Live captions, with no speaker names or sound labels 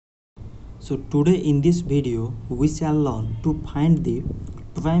So today in this video we shall learn to find the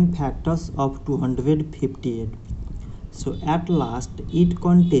prime factors of 258. So at last it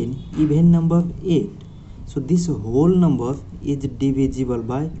contains even number 8. So this whole number is divisible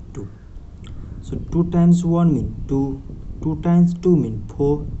by 2. So 2 times 1 mean 2, 2 times 2 mean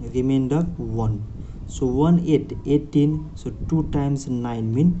 4, remainder 1. So 1 8, 18, so 2 times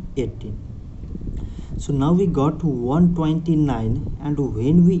 9 mean 18. So now we got 129, and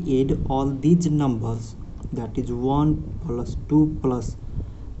when we add all these numbers, that is 1 plus 2 plus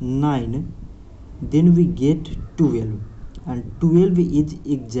 9, then we get 12, and 12 is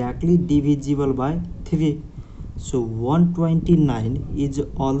exactly divisible by 3. So 129 is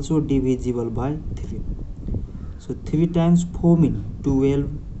also divisible by 3. So 3 times 4 mean 12,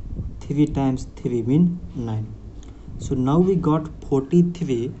 3 times 3 mean 9. So now we got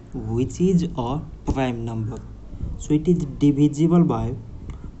 43, which is a prime number. So it is divisible by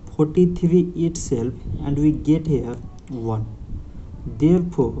 43 itself, and we get here 1.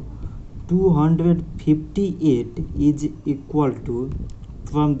 Therefore 258 is equal to,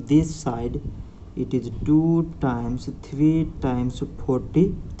 from this side it is 2 times 3 times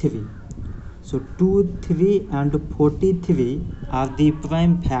 43. So 2, 3 and 43 are the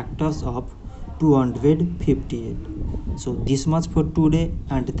prime factors of 258. So this much for today,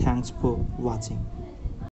 and thanks for watching.